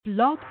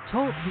Blog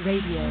Talk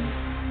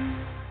Radio.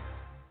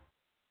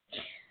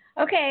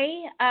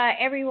 Okay,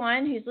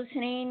 everyone who's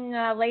listening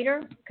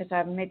later, because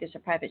I've made this a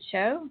private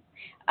show,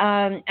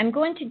 I'm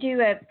going to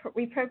do a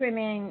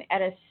reprogramming at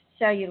a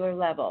cellular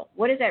level.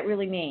 What does that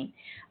really mean?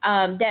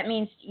 That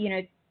means,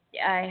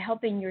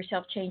 helping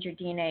yourself change your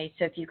DNA.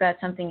 So if you've got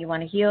something you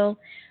want to heal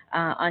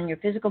on your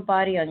physical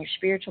body, on your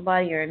spiritual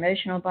body, your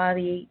emotional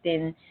body,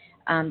 then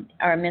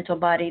our mental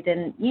body,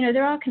 then,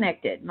 they're all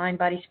connected, mind,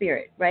 body,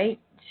 spirit, right?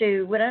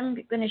 So what I'm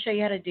going to show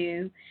you how to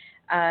do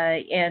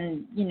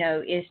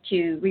is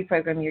to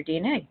reprogram your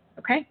DNA,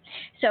 okay?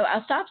 So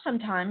I'll stop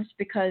sometimes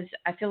because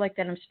I feel like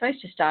that I'm supposed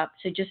to stop,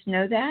 so just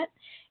know that,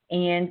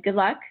 and good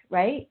luck,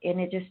 right?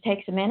 And it just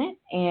takes a minute,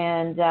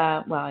 and,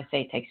 I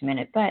say it takes a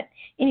minute, but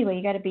anyway,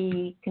 you got to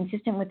be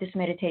consistent with this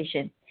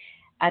meditation.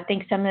 I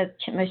think some of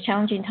the most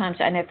challenging times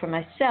I know for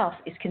myself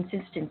is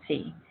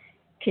consistency.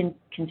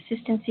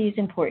 Consistency is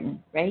important,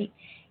 right?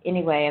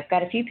 Anyway, I've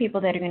got a few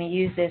people that are going to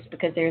use this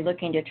because they're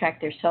looking to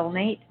attract their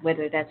soulmate,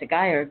 whether that's a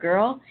guy or a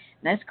girl.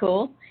 That's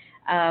cool.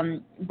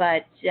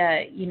 But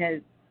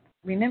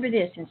remember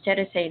this. Instead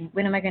of saying,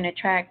 when am I going to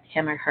attract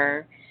him or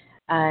her,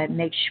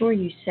 make sure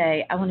you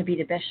say, I want to be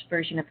the best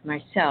version of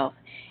myself.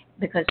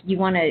 Because you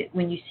want to,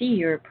 when you see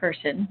your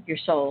person, your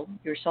soul,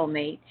 your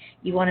soulmate,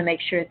 you want to make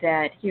sure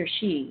that he or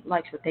she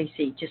likes what they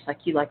see, just like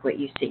you like what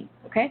you see,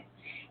 okay?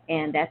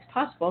 And that's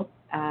possible.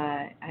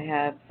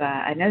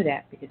 I know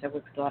that because I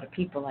work with a lot of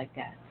people like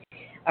that.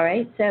 All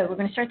right, so we're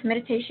going to start the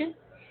meditation,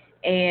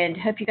 and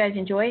hope you guys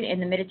enjoy it.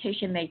 And the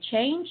meditation may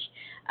change,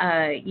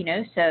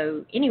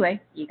 So anyway,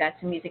 you got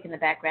some music in the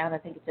background. I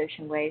think it's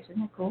ocean waves.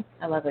 Isn't that cool?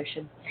 I love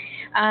ocean.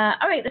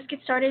 All right, let's get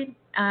started.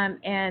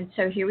 And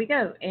so here we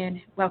go. And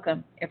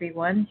welcome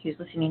everyone who's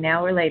listening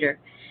now or later.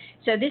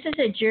 So this is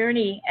a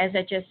journey, as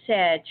I just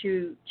said,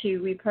 to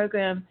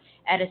reprogram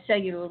at a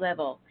cellular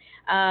level.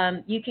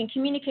 You can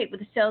communicate with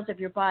the cells of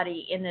your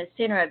body in the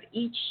center of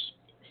each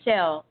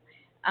cell.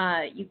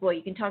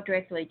 You can talk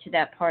directly to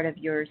that part of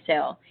your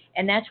cell,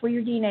 and that's where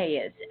your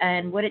DNA is.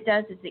 And what it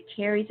does is it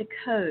carries a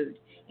code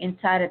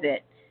inside of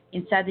it,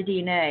 inside the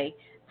DNA,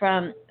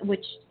 from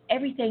which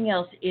everything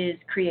else is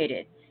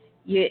created.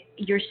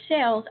 Your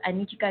cells, I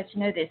need you guys to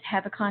know this,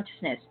 have a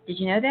consciousness. Did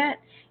you know that?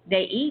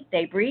 They eat,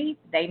 they breathe,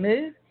 they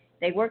move,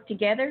 they work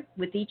together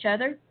with each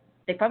other.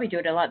 They probably do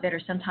it a lot better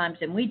sometimes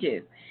than we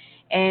do.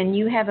 And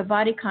you have a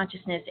body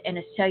consciousness and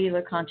a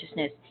cellular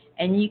consciousness,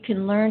 and you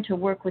can learn to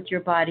work with your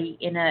body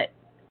in a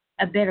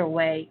better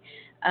way,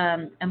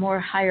 a more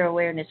higher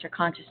awareness or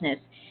consciousness,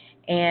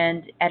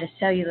 and at a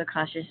cellular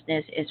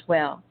consciousness as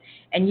well.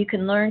 And you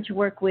can learn to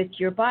work with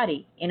your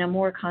body in a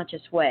more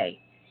conscious way,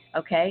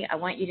 okay? I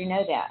want you to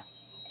know that,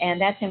 and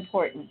that's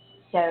important.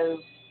 So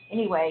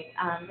anyway,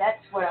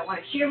 that's what I want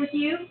to share with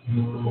you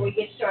before we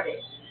get started.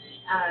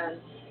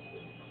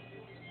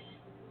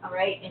 All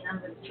right, and I'm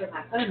going to turn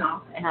my phone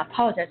off, and I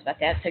apologize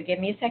about that, so give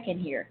me a second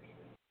here.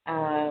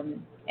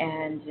 And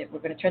we're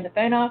going to turn the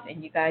phone off,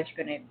 and you guys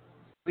are going to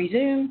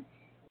resume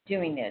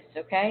doing this,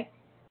 okay?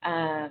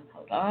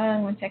 Hold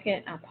on one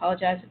second. I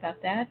apologize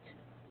about that.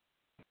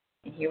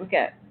 And here we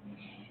go.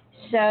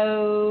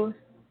 So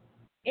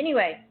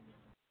anyway,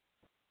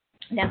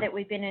 now that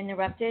we've been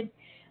interrupted,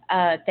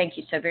 thank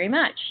you so very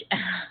much.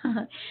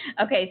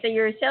 Okay, so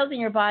your cells in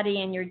your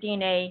body and your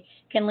DNA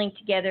can link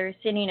together,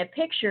 sending a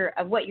picture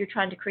of what you're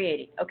trying to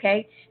create,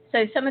 okay?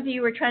 So some of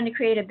you are trying to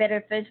create a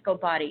better physical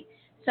body.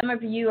 Some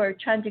of you are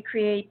trying to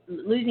create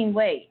losing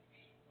weight.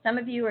 Some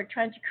of you are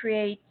trying to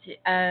create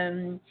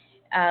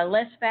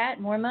less fat,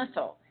 more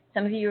muscle.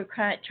 Some of you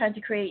are trying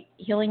to create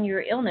healing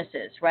your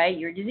illnesses, right?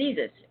 Your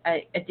diseases,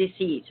 a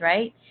disease,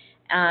 right?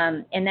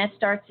 And that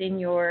starts in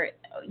your,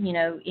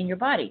 in your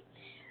body.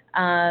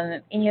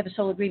 And you have a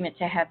soul agreement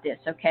to have this,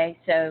 okay?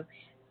 So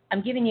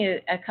I'm giving you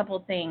a couple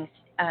of things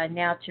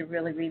now to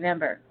really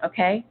remember,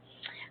 okay?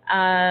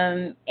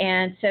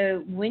 And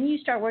so when you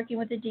start working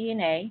with the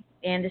DNA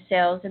and the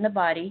cells in the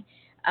body,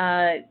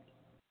 that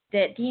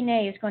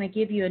DNA is going to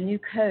give you a new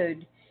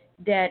code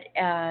that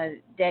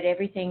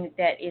everything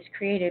that is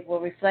created will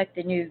reflect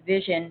the new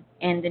vision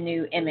and the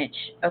new image,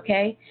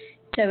 okay?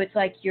 So it's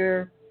like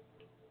you're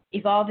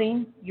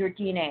evolving your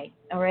DNA,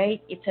 all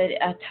right? It's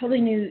a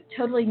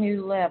totally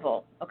new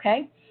level,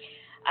 okay?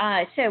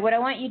 So what I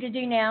want you to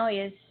do now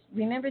is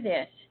remember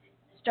this.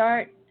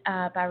 Start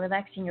by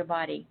relaxing your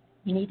body.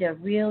 You need to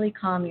really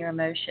calm your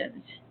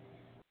emotions.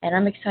 And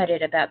I'm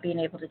excited about being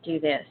able to do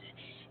this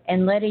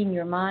and letting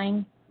your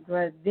mind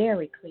grow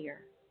very clear.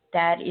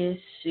 That is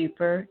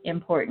super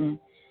important.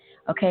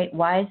 Okay,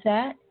 why is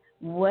that?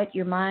 What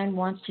your mind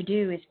wants to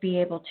do is be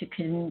able to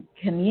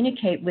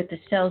communicate with the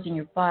cells in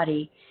your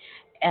body,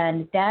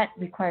 and that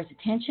requires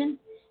attention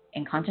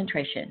and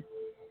concentration.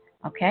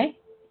 Okay,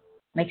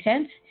 make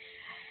sense?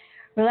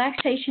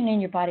 Relaxation in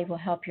your body will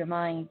help your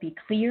mind be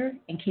clear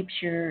and keeps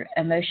your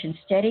emotions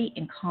steady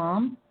and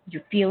calm,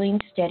 your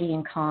feelings steady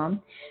and calm,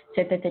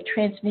 so that the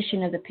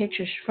transmission of the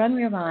pictures from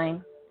your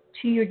mind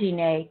to your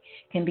DNA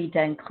can be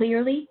done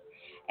clearly.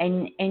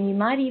 And you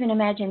might even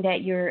imagine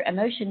that your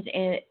emotions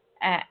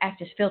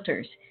act as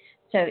filters.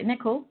 So isn't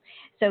that cool?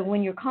 So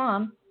when you're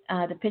calm,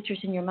 the pictures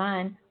in your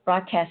mind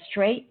broadcast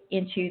straight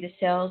into the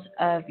cells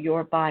of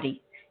your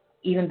body.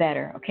 Even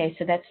better. Okay,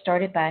 so that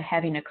started by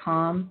having a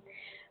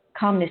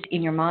calmness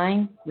in your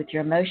mind, with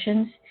your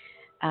emotions,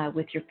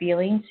 with your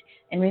feelings.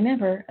 And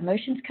remember,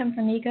 emotions come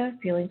from ego,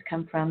 feelings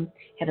come from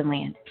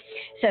heavenland.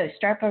 So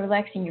start by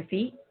relaxing your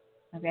feet.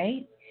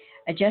 Okay,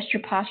 adjust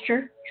your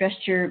posture,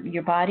 adjust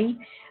your body,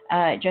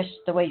 adjust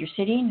the way you're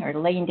sitting or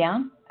laying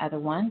down. Either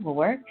one will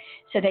work,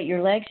 so that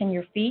your legs and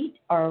your feet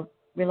are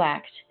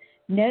relaxed.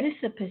 Notice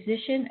the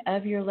position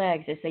of your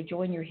legs as they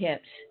join your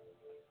hips.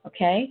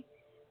 Okay,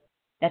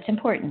 that's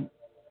important.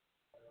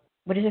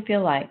 What does it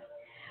feel like?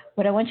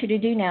 What I want you to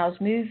do now is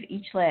move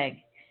each leg,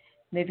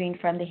 moving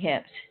from the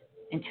hips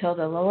until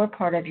the lower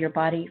part of your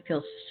body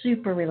feels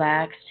super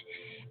relaxed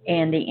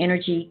and the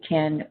energy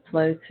can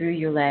flow through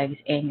your legs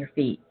and your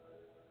feet.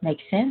 Make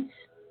sense?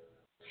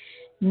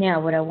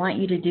 Now, what I want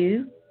you to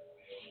do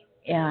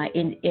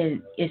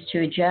is to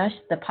adjust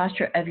the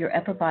posture of your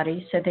upper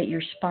body so that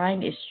your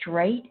spine is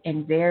straight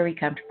and very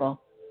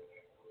comfortable.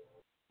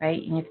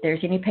 Right? And if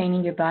there's any pain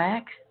in your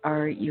back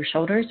or your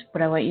shoulders,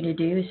 what I want you to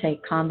do is say,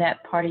 calm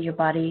that part of your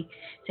body.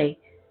 Say,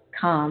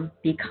 calm,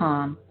 be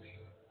calm,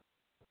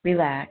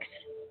 relax,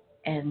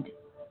 and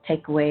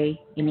take away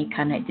any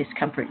kind of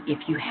discomfort if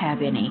you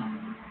have any.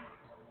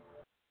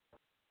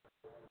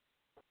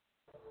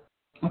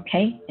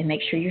 Okay? And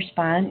make sure your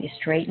spine is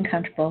straight and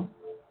comfortable.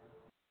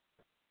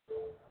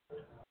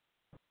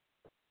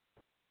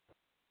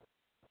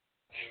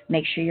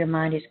 Make sure your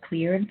mind is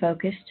clear and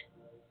focused.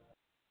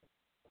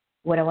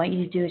 What I want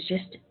you to do is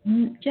just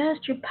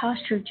adjust your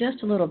posture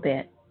just a little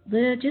bit,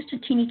 just a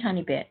teeny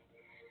tiny bit.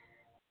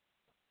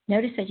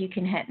 Notice that you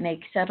can make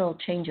subtle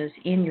changes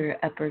in your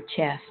upper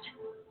chest,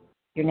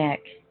 your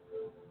neck,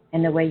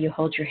 and the way you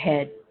hold your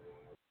head.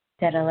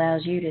 That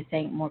allows you to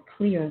think more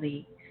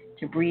clearly,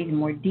 to breathe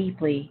more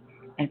deeply,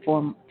 and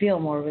feel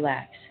more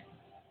relaxed.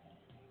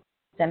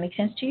 Does that make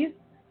sense to you?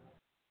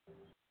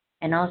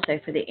 And also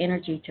for the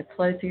energy to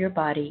flow through your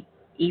body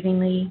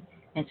evenly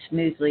and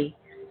smoothly,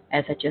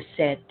 as I just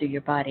said, through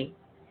your body.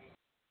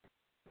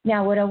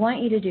 Now, what I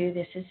want you to do,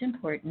 this is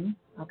important,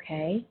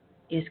 okay,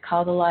 is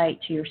call the light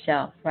to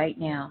yourself right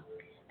now.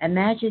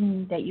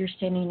 Imagine that you're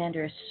standing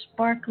under a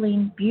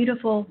sparkling,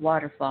 beautiful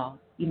waterfall.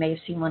 You may have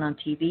seen one on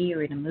TV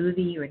or in a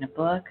movie or in a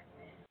book,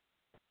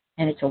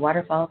 and it's a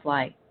waterfall of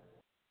light.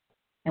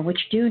 And what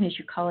you're doing is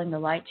you're calling the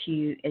light to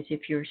you as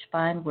if your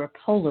spine were a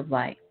pole of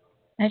light.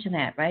 Imagine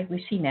that, right?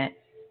 We've seen that,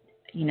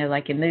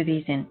 like in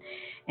movies and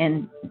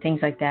things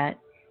like that,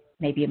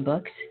 maybe in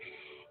books.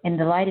 And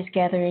the light is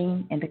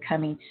gathering and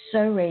becoming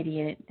so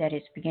radiant that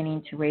it's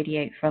beginning to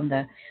radiate from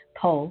the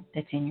pole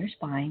that's in your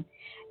spine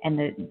and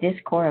this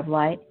core of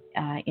light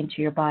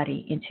into your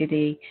body,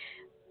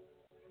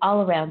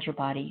 all around your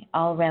body,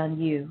 all around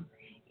you,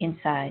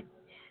 inside.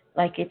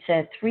 Like it's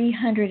at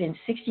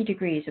 360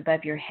 degrees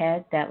above your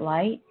head, that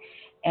light,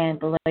 and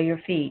below your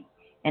feet.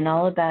 And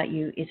all about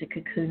you is a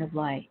cocoon of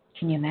light.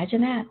 Can you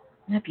imagine that?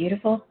 Isn't that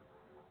beautiful?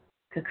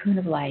 Cocoon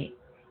of light.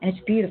 And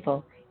it's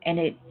beautiful. And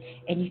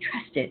you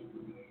trust it.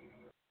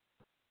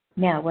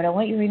 Now, what I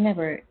want you to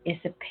remember is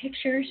the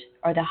pictures,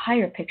 or the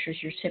higher pictures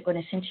you're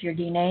going to send to your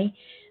DNA,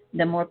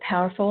 the more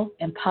powerful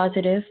and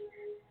positive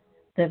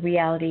the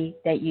reality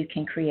that you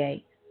can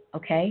create.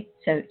 Okay?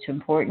 So it's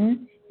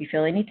important. If you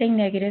feel anything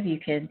negative, you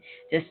can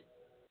just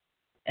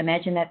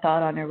imagine that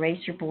thought on an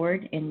eraser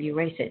board and you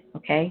erase it.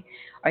 Okay?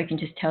 Or you can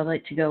just tell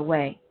it to go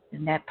away.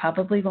 And that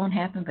probably won't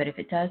happen, but if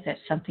it does, that's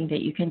something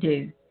that you can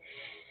do.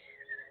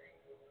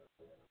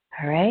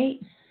 All right?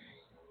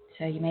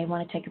 So you may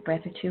want to take a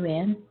breath or two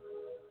in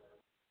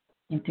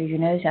through your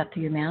nose, out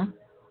through your mouth.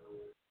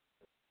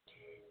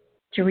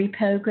 To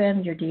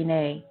reprogram your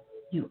DNA,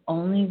 you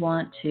only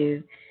want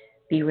to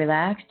be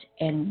relaxed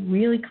and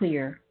really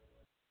clear,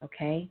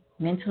 okay?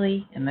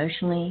 Mentally,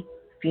 emotionally,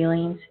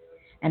 feelings,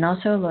 and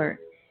also alert.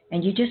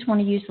 And you just want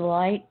to use the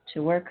light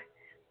to work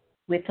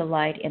with the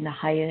light in the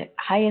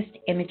highest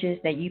images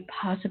that you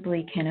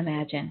possibly can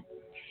imagine.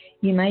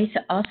 You may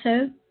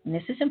also, and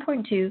this is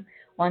important too,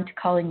 want to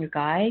call in your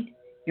guide,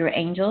 your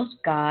angels,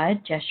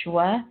 God,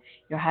 Jeshua,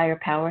 your higher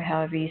power,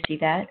 however you see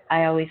that.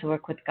 I always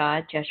work with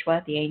God,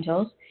 Jeshua, the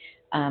angels.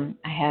 I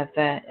have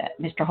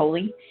Mr.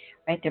 Holy,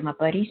 right? They're my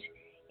buddies.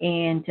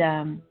 And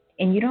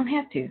you don't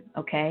have to,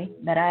 okay?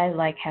 But I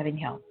like having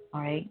help,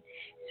 all right?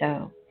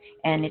 So,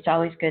 and it's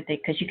always good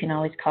because you can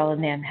always call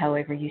on them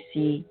however you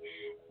see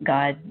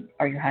God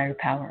or your higher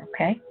power,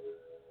 okay?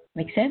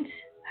 Make sense?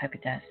 I hope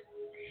it does.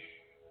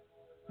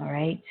 All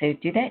right, so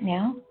do that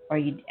now, or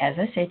as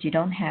I said, you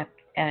don't have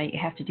you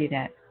have to do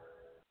that.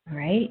 All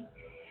right.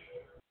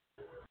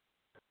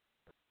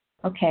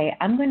 Okay,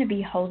 I'm going to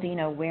be holding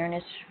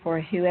awareness for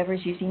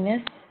whoever's using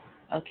this.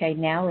 Okay,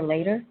 now or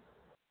later.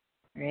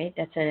 All right,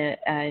 that's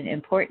an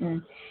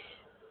important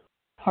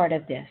part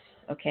of this.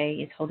 Okay,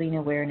 is holding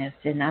awareness,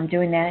 and I'm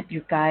doing that.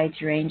 Your guides,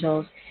 your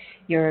angels,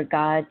 your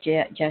God,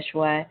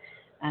 Jeshua,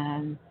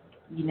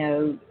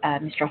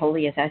 Mr.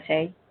 Holy, as I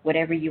say.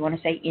 Whatever you want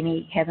to say,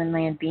 any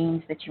heavenland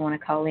beings that you want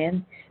to call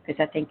in,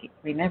 because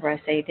remember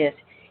I say this,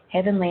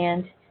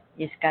 heavenland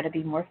it's got to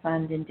be more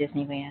fun than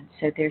Disneyland.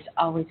 So there's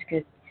always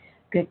good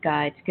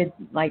guides, good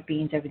light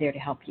beings over there to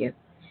help you.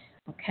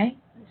 Okay?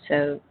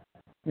 So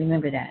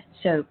remember that.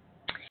 So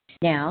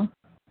now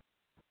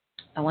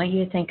I want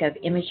you to think of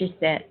images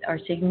that are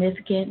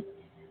significant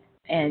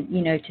and,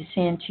 to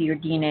send to your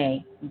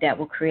DNA that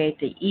will create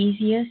the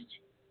easiest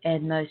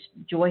and most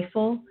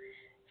joyful,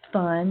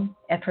 fun,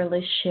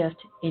 effortless shift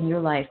in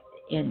your life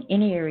in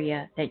any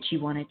area that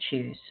you want to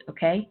choose.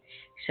 Okay?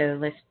 So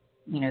let's,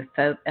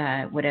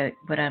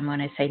 what I'm going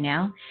to say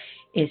now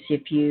is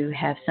if you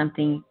have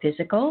something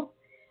physical,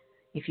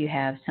 if you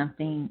have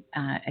something,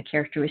 a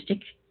characteristic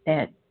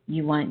that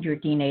you want your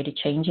DNA to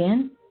change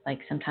in, like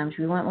sometimes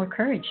we want more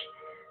courage,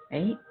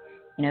 right?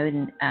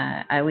 And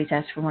I always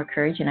ask for more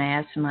courage, and I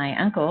asked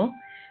my uncle,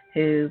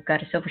 who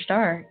got a silver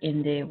star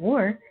in the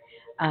war,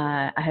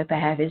 I hope I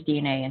have his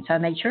DNA, and so I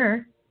made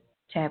sure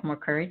to have more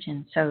courage,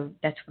 and so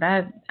that's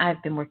what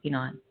I've been working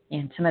on,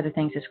 and some other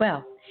things as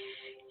well.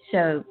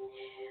 So,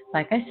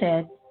 like I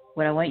said,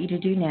 what I want you to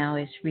do now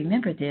is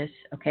remember this,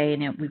 okay?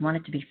 And we want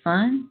it to be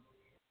fun,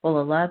 full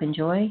of love and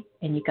joy,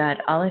 and you got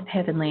all of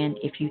Heavenland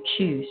if you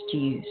choose to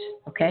use,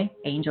 okay?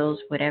 Angels,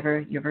 whatever,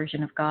 your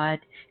version of God,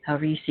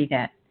 however you see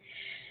that.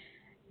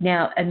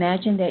 Now,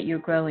 imagine that you're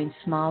growing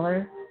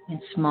smaller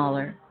and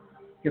smaller,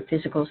 your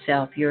physical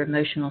self, your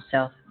emotional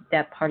self,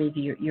 that part of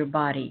your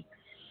body.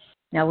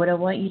 Now, what I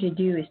want you to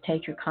do is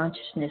take your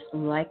consciousness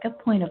like a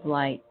point of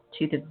light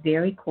to the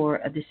very core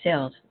of the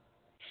cells,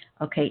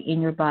 okay,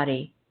 in your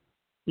body.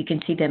 You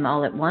can see them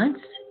all at once,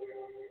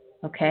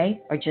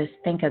 okay, or just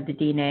think of the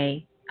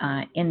DNA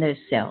in those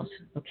cells,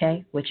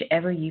 okay,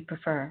 whichever you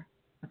prefer,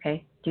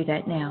 okay, do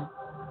that now.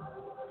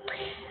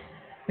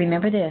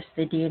 Remember this,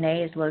 the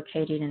DNA is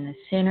located in the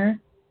center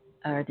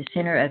of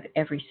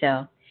every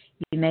cell.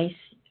 You may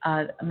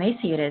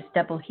see it as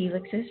double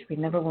helixes.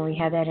 Remember when we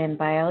had that in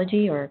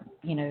biology or,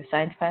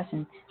 science class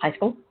in high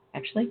school,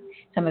 actually.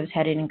 Some of us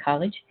had it in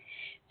college.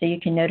 So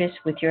you can notice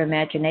with your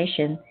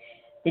imagination,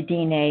 the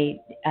DNA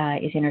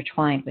is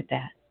intertwined with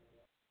that.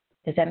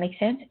 Does that make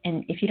sense?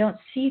 And if you don't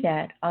see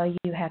that, all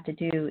you have to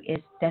do is,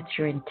 that's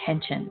your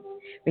intention.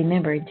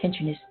 Remember,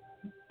 intention is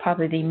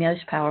probably the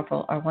most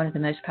powerful, or one of the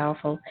most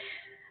powerful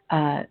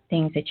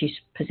things that you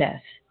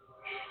possess.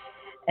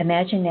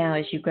 Imagine now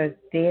as you grow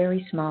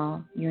very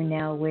small, you're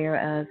now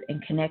aware of and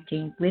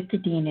connecting with the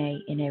DNA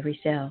in every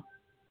cell.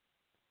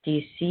 Do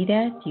you see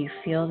that? Do you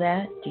feel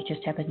that? Do you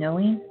just have a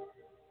knowing?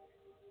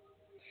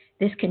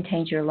 This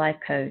contains your life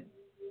code.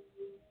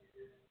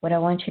 What I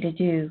want you to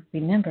do,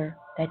 remember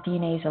that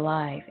DNA is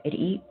alive. It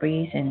eats,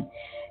 breathes, and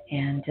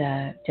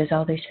does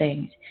all those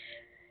things.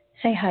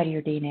 Say hi to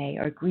your DNA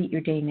or greet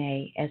your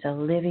DNA as a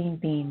living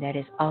being that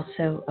is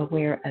also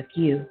aware of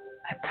you.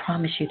 I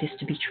promise you this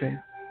to be true.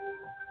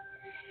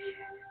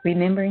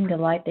 Remembering the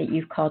light that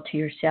you've called to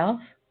yourself,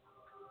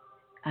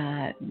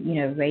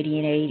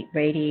 radiating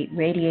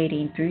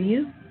through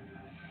you.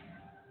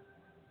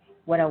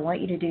 What I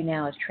want you to do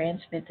now is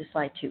transmit this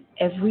light to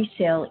every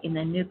cell in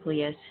the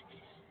nucleus,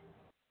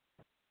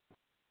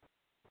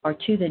 or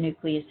to the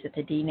nucleus of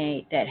the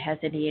DNA that has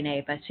the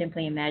DNA, by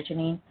simply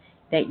imagining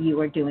that you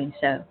are doing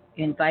so.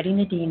 You're inviting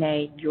the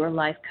DNA, your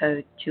life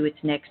code, to its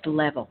next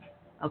level,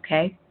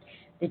 okay?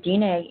 The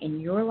DNA in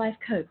your life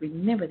code,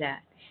 remember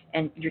that,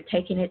 and you're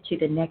taking it to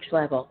the next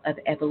level of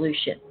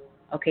evolution,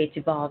 okay? It's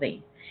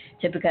evolving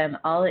to become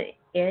all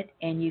it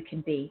and you can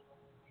be.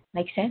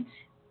 Make sense?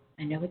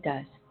 I know it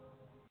does.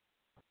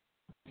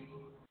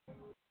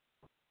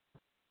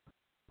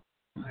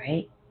 All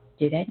right,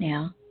 do that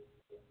now.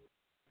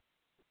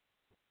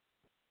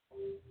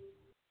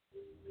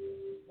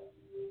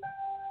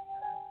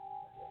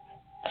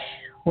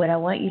 What I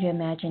want you to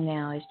imagine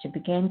now is to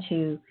begin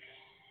to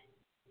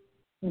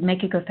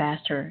make it go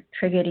faster,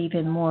 trigger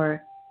even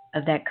more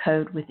of that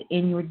code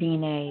within your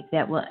DNA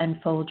that will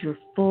unfold your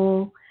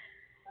full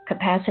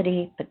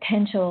capacity,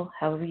 potential,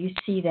 however you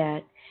see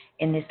that,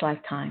 in this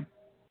lifetime.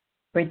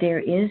 Where there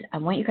is, I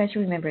want you guys to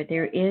remember,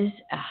 there is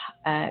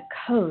a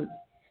code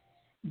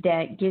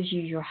that gives you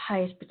your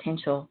highest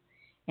potential,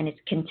 and it's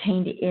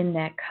contained in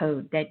that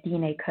code, that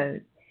DNA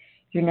code.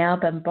 You're now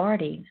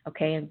bombarding,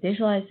 okay, and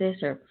visualize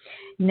this or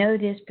know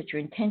this, put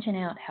your intention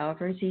out,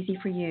 however is easy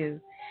for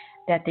you,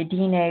 that the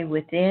DNA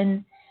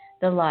within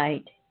the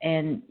light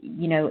and,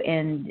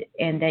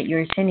 and that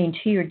you're sending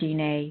to your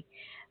DNA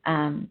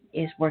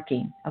is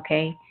working,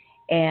 okay?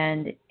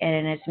 And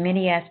as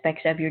many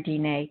aspects of your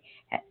DNA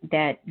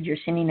that you're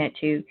sending that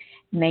to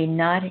may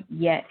not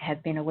yet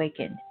have been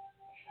awakened,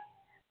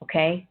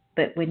 okay?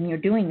 But when you're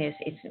doing this,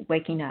 it's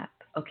waking up.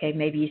 Okay,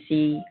 maybe you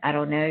see, I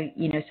don't know,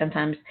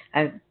 sometimes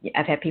I've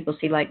had people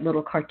see like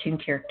little cartoon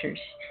characters,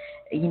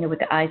 with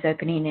the eyes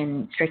opening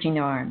and stretching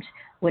their arms.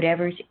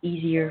 Whatever's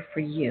easier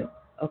for you,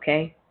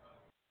 okay?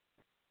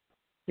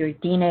 Your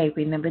DNA,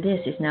 remember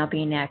this, is now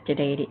being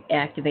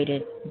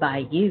activated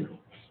by you.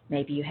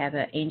 Maybe you have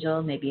an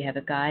angel, maybe you have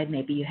a guide,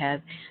 maybe you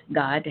have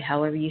God,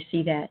 however you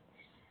see that.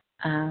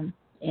 And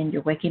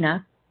you're waking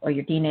up, or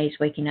your DNA is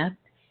waking up,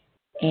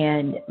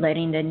 and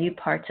letting the new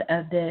parts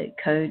of the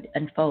code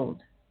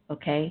unfold.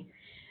 Okay?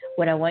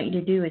 what I want you to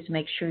do is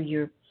make sure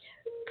you're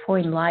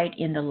pouring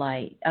pouring the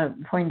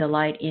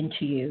light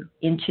into you,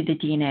 into the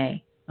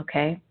DNA,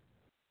 okay?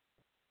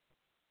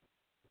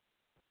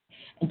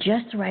 And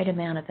just the right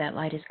amount of that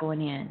light is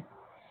going in.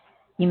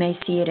 You may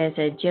see it as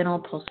a gentle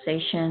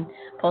pulsing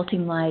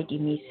light. You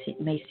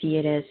may see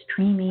it as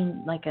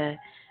streaming, like a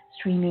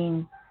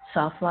streaming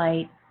soft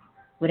light,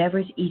 whatever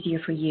is easier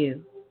for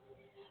you.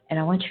 And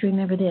I want you to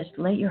remember this: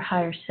 let your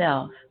higher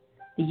self,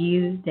 the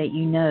you that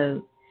you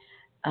know,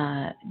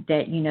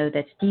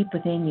 that's deep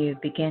within you,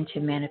 begin to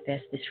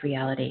manifest this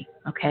reality.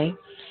 Okay?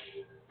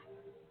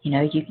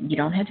 You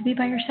don't have to be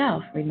by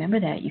yourself.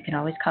 Remember that. You can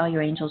always call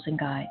your angels and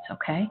guides.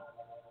 Okay?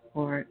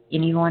 Or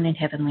anyone in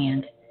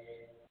Heavenland.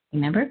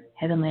 Remember,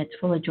 Heavenland's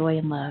full of joy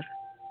and love.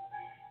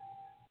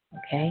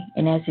 Okay?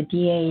 And as the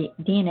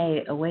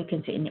DNA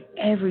awakens in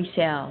every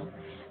cell,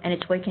 and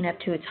it's waking up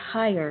to its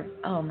higher,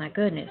 oh my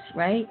goodness,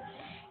 right?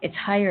 Its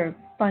higher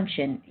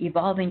function,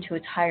 evolving to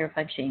its higher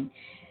function.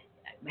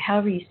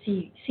 However you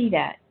see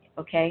that,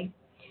 okay?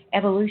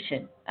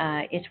 Evolution.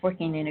 It's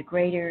working in a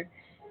greater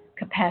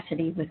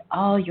capacity with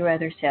all your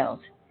other cells.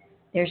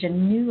 There's a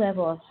new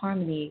level of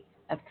harmony,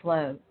 of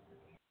flow.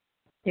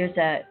 There's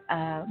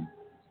a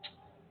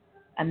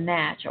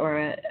match or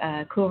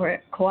a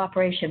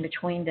cooperation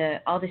between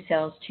all the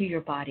cells to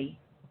your body,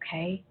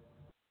 okay?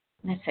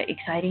 And that's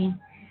exciting.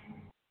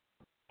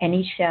 And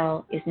each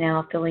cell is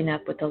now filling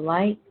up with the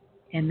light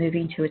and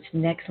moving to its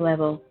next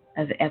level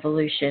of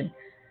evolution,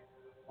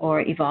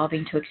 or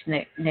evolving to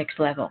its next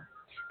level,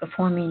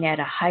 performing at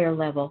a higher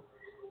level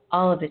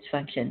all of its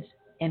functions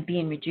and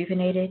being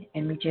rejuvenated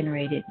and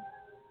regenerated,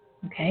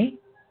 okay?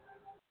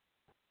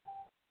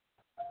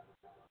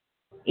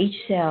 Each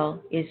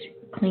cell is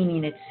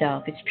cleaning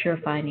itself, it's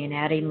purifying and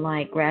adding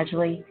light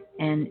gradually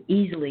and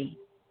easily.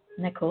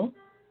 Isn't that cool?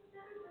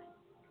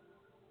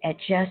 At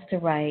just the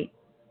right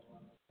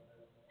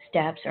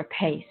steps or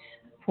pace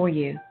for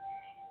you.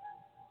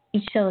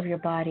 Each cell of your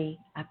body,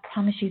 I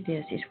promise you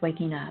this, is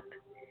waking up,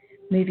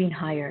 moving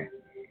higher,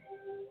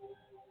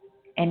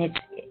 and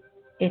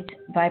its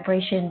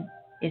vibration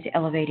is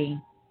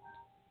elevating,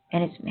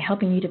 and it's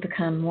helping you to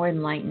become more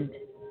enlightened.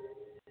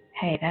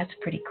 Hey, that's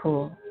pretty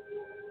cool.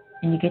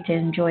 And you get to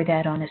enjoy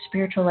that on a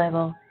spiritual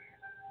level,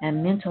 a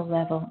mental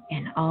level,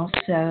 and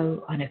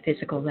also on a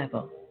physical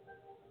level.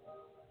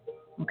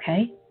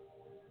 Okay?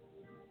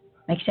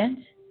 Make sense?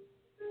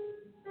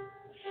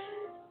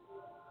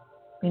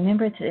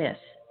 Remember this.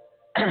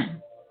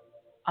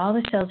 All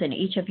the cells in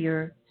each of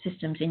your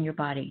systems in your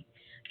body,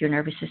 your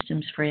nervous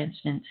systems, for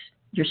instance,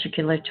 your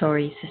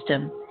circulatory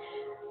system,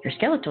 your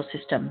skeletal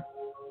system,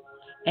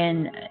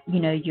 and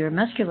your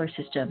muscular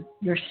system,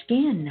 your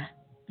skin,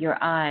 your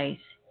eyes,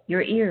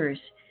 your ears,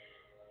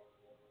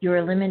 your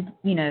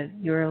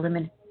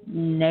eliminative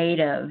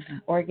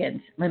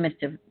organs,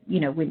 limits of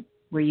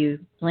where you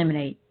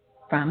eliminate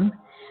from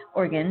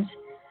organs,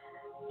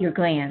 your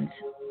glands.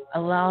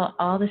 Allow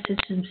all the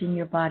systems in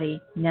your body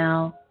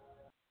now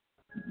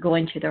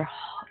going to their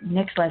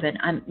next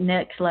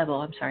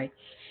level.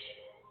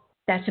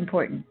 That's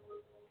important.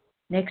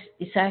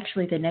 It's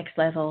actually the next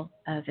level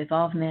of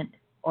evolvement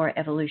or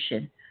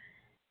evolution,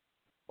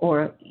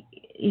 or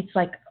it's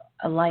like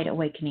a light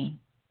awakening.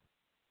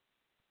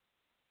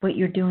 What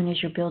you're doing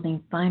is you're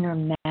building finer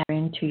matter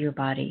into your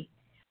body,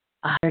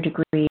 a higher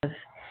degree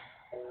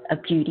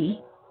of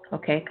beauty,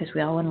 okay, because we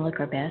all want to look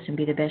our best and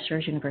be the best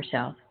version of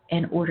ourselves,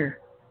 and order,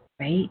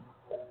 right?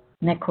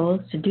 Isn't that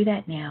cool? So do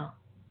that now.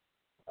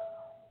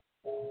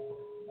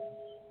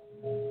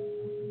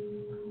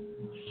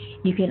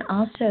 You can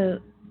also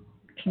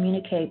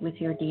communicate with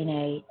your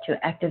DNA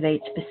to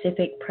activate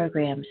specific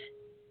programs.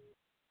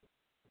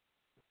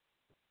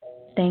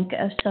 Think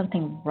of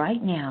something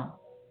right now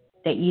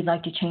that you'd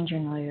like to change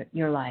in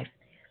your life,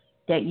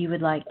 that you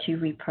would like to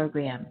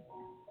reprogram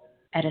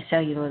at a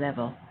cellular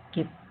level.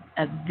 Give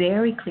a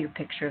very clear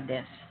picture of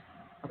this,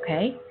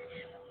 okay?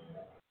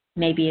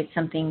 Maybe it's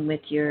something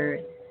with your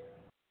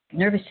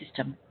nervous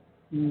system,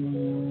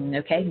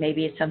 okay?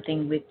 Maybe it's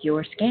something with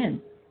your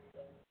skin.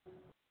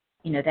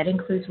 That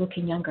includes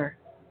looking younger,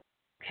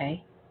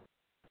 okay?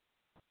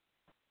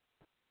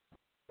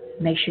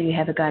 Make sure you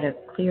have got a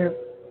clear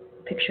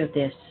picture of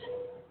this.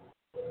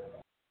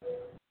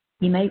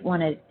 You might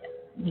want to,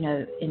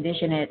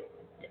 envision it,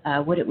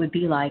 what it would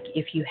be like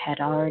if you had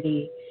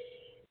already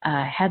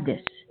had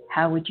this.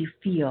 How would you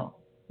feel?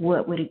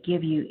 What would it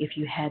give you if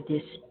you had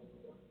this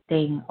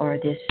thing or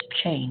this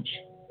change?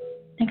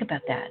 Think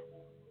about that.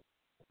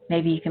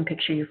 Maybe you can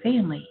picture your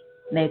family.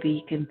 Maybe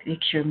you can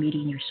picture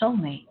meeting your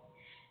soulmate.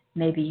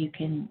 Maybe you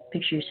can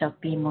picture yourself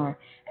being more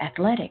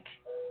athletic,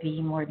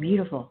 being more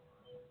beautiful.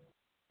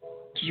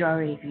 Because you're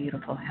already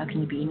beautiful. How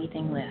can you be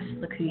anything less?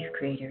 Look who your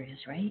creator is,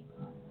 right?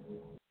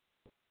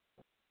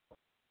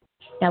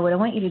 Now, what I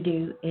want you to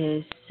do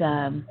is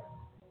I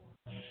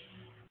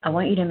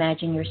want you to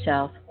imagine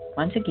yourself,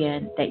 once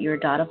again, that you're a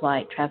dot of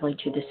light traveling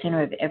to the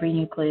center of every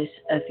nucleus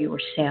of your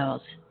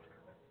cells.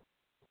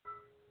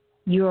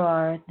 You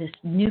are this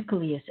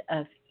nucleus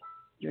of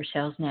your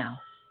cells now.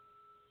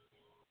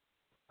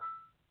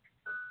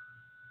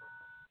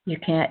 You're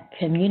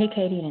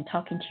communicating and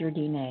talking to your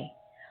DNA.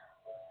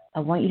 I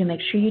want you to make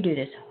sure you do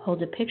this.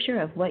 Hold a picture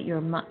of what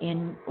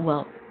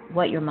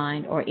what your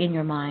mind or in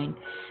your mind,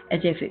 as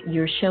if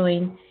you're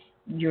showing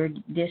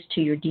this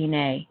to your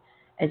DNA,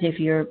 as if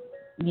you're,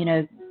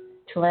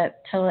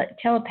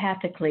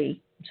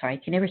 telepathically. I'm sorry, I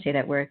can never say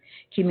that word.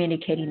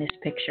 Communicating this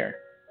picture.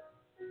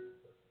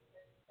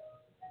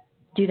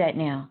 Do that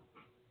now.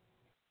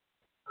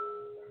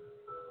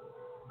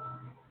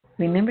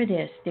 Remember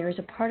this: there is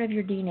a part of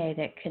your DNA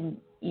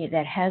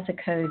that has a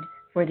code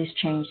for this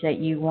change that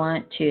you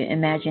want to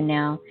imagine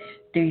now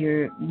through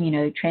your,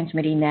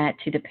 transmitting that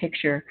to the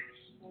picture,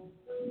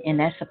 and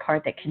that's the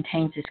part that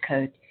contains this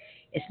code.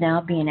 It's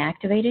now being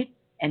activated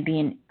and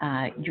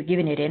you're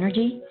giving it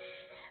energy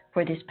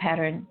for this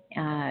pattern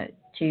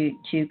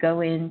to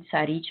go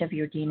inside each of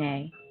your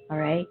DNA. All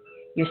right,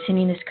 you're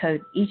sending this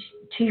code each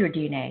to your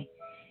DNA.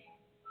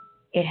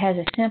 It has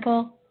a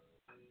symbol,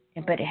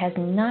 but it has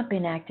not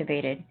been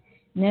activated.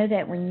 Know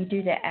that when you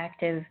do the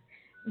active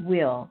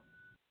will,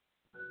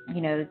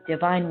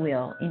 divine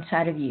will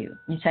inside of you,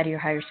 inside of your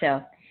higher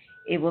self,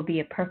 it will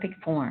be a perfect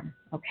form,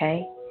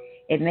 okay?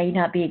 It may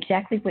not be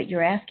exactly what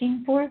you're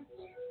asking for,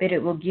 but it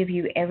will give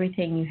you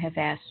everything you have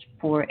asked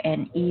for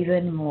and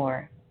even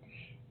more.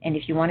 And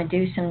if you want to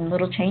do some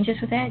little changes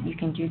with that, you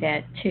can do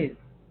that too,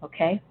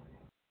 okay?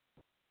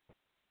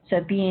 So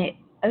being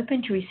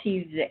open to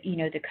receive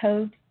the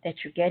code that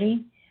you're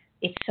getting,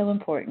 it's so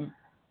important,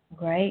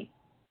 right?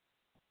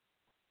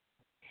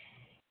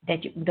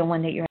 The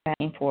one that you're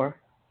asking for,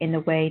 in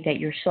the way that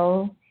your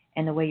soul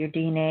and the way your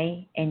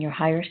DNA and your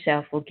higher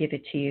self will give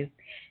it to you.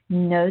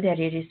 Know that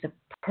it is the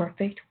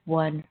perfect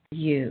one for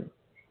you.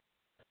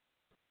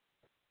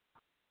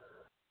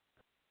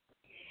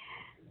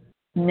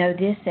 Know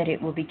this, that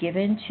it will be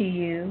given to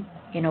you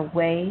in a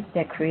way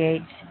that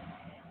creates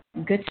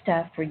good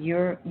stuff for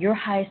your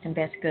highest and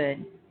best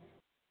good.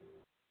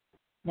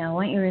 Now, I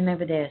want you to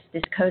remember this.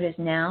 This code is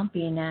now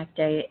being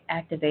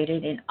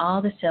activated in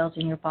all the cells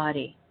in your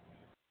body,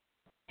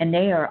 and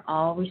they are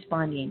all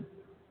responding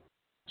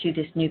to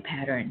this new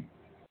pattern.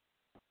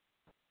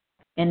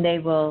 And they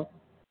will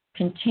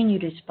continue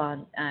to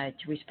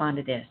respond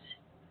to this.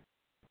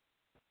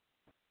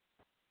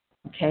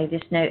 Okay,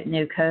 this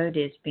new code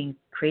is being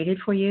created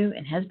for you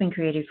and has been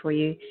created for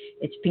you.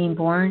 It's being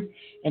born,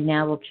 and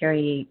now will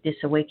carry this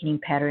awakening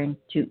pattern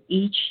to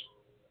each,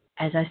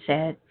 as I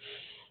said,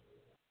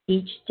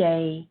 each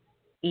day,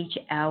 each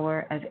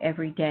hour of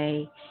every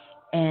day,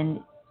 and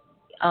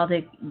all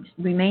the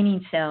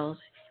remaining cells.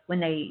 When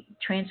they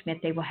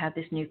transmit, they will have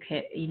this new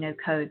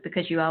code,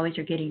 because you always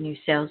are getting new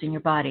cells in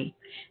your body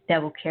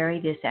that will carry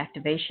this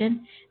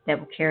activation, that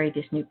will carry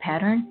this new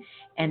pattern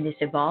and this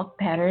evolved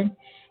pattern.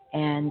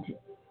 And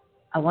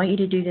I want you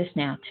to do this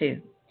now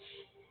too,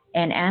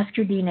 and ask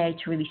your DNA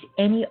to release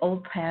any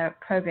old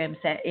programs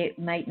that it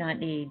might not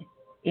need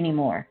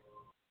anymore.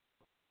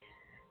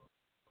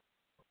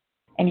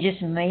 And you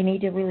just may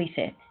need to release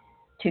it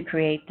to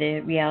create the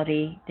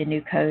reality, the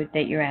new code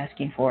that you're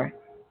asking for.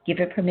 Give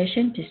it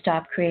permission to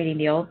stop creating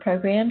the old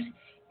programs,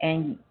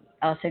 and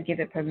also give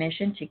it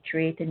permission to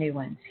create the new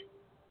ones.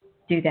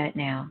 Do that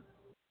now.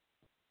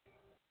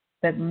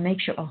 But make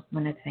sure,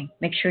 one other thing,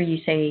 make sure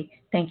you say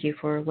thank you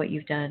for what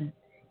you've done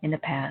in the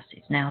past.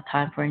 It's now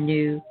time for a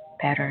new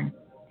pattern.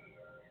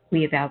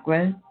 We have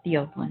outgrown the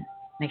old one.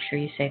 Make sure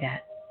you say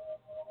that.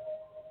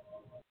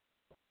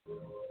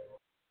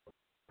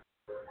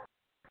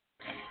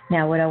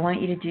 Now, what I want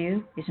you to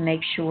do is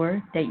make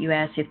sure that you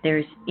ask if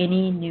there's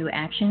any new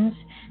actions,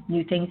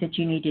 new things that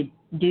you need to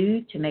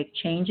do to make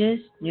changes,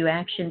 new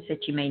actions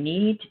that you may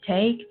need to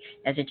take,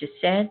 as I just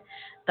said,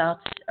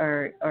 thoughts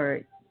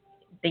or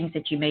things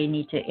that you may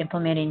need to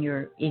implement in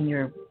your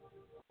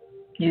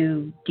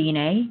new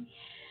DNA.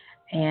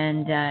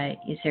 And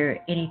is there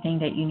anything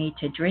that you need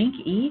to drink,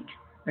 eat,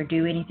 or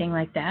do anything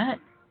like that?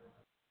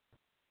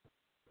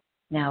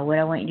 Now, what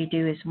I want you to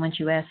do is, once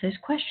you ask those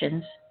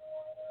questions,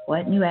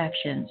 what new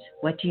actions?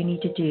 What do you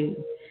need to do?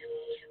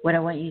 What I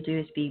want you to do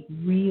is be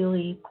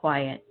really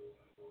quiet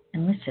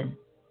and listen.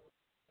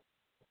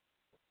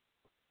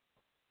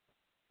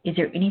 Is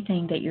there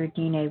anything that your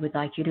DNA would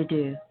like you to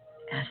do?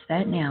 Ask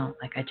that now,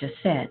 like I just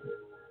said.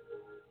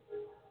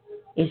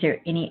 Is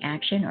there any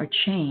action or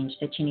change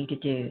that you need to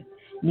do?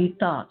 New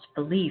thoughts,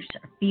 beliefs,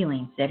 or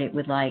feelings that it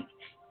would like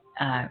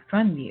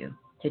from you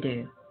to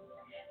do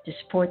to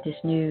support this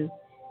new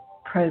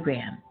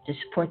program, to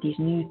support these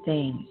new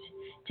things,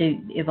 to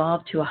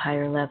evolve to a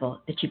higher level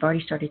that you've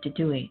already started to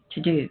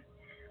do.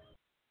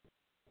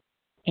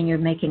 And you're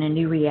making a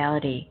new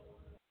reality.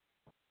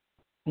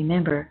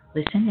 Remember,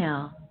 listen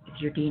now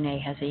if your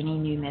DNA has any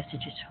new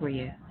messages for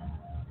you.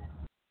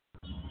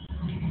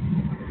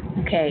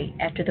 Okay,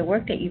 after the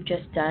work that you've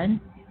just done,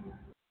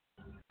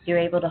 you're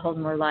able to hold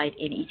more light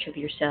in each of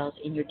your cells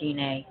in your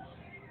DNA.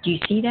 Do you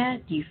see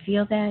that? Do you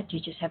feel that? Do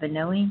you just have a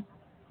knowing?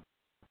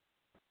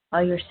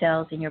 All your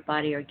cells in your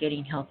body are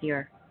getting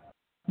healthier,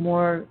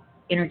 more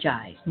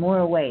energized, more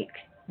awake,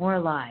 more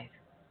alive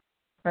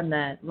from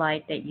the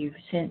light that you've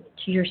sent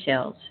to your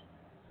cells.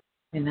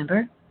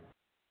 Remember?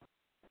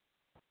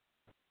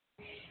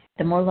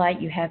 The more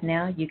light you have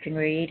now, you can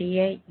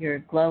radiate. You're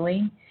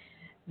glowing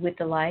with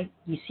the light.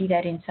 You see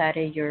that inside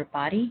of your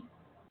body,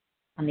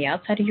 on the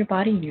outside of your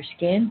body, in your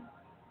skin.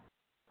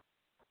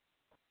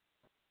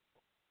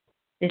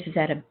 This is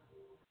at a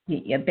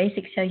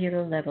basic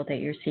cellular level that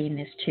you're seeing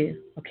this too,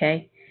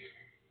 okay?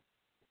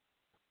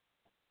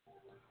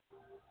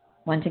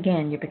 Once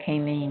again, you're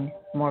becoming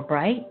more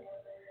bright,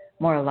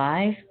 more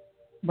alive,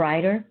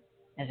 brighter,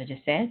 as I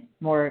just said,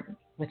 more,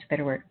 what's a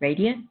better word,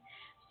 radiant.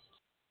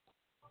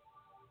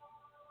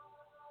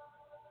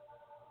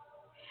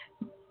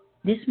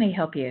 This may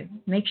help you.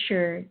 Make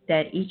sure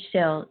that each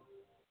cell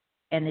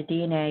and the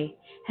DNA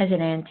has an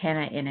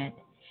antenna in it.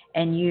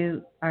 And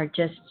you are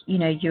just,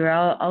 you're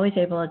always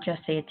able to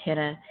adjust the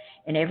antenna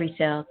in every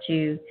cell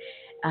to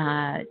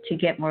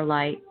get more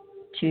light,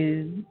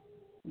 to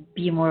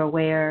be more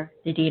aware,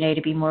 the DNA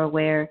to be more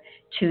aware,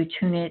 to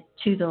tune it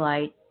to the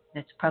light.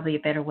 That's probably a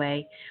better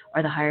way,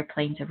 or the higher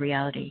planes of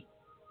reality.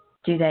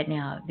 Do that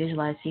now.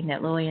 Visualize seeing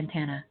that little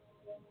antenna.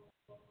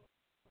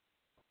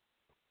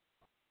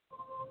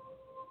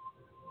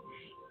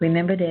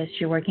 Remember this,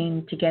 you're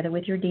working together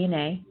with your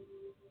DNA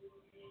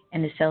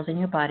and the cells in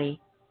your body,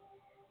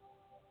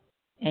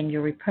 and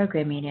you're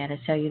reprogramming at a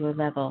cellular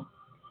level.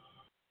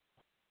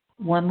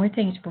 One more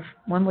thing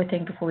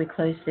before we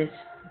close this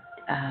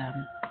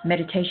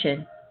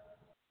meditation.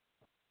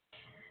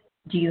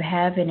 Do you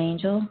have an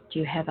angel? Do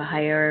you have a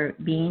higher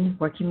being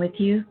working with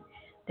you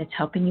that's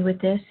helping you with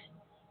this?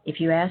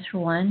 If you ask for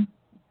one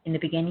in the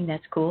beginning,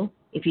 that's cool.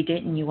 If you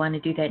didn't and you want to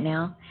do that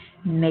now,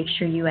 make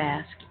sure you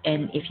ask.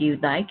 And if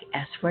you'd like,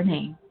 ask for a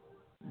name.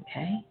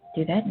 Okay?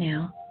 Do that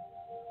now.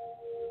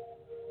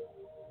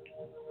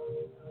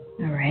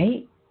 All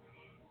right.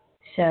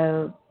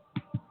 So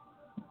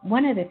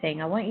one other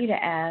thing, I want you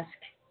to ask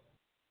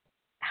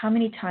how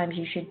many times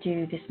you should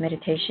do this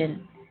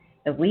meditation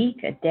a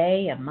week, a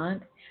day, a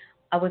month.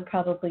 I would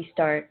probably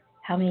start,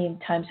 how many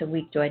times a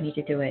week do I need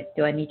to do it?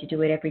 Do I need to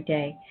do it every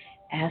day?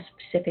 Ask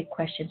specific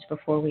questions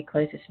before we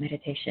close this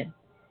meditation.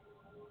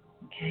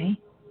 Okay?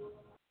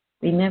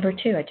 Remember,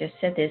 too, I just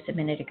said this a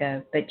minute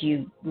ago, but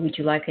would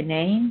you like a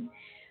name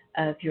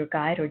of your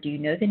guide, or do you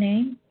know the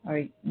name,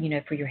 or,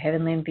 for your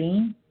heavenly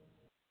being?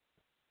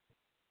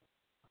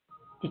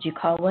 Did you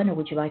call one, or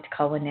would you like to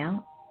call one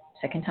now?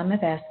 Second time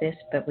I've asked this,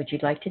 but would you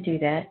like to do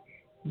that?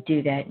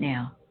 Do that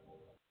now.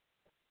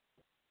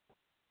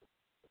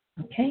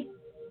 Okay?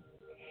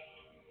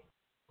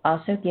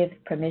 Also give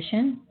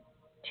permission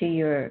to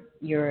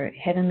your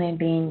heavenly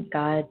being,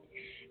 God,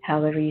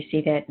 however you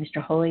see that,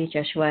 Mr. Holy,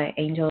 Joshua,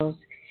 angels,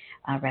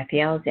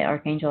 Raphael, the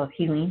Archangel of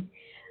Healing.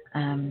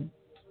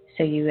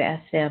 So you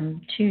ask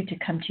them, too, to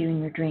come to you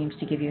in your dreams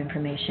to give you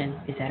information.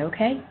 Is that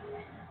okay?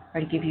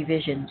 Or to give you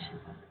visions?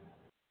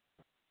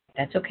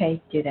 That's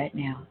okay. Do that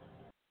now.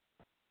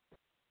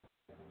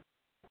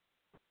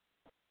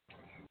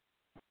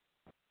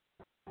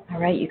 All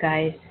right, you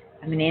guys.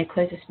 I'm going to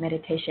close this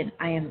meditation.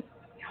 I am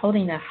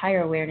holding a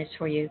higher awareness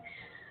for you.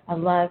 I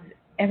love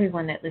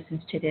everyone that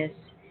listens to this,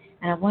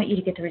 and I want you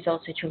to get the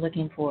results that you're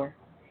looking for.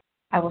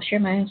 I will share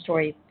my own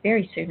story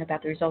very soon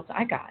about the results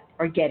I got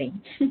or getting.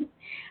 All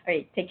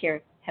right, take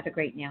care. Have a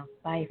great now.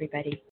 Bye, everybody.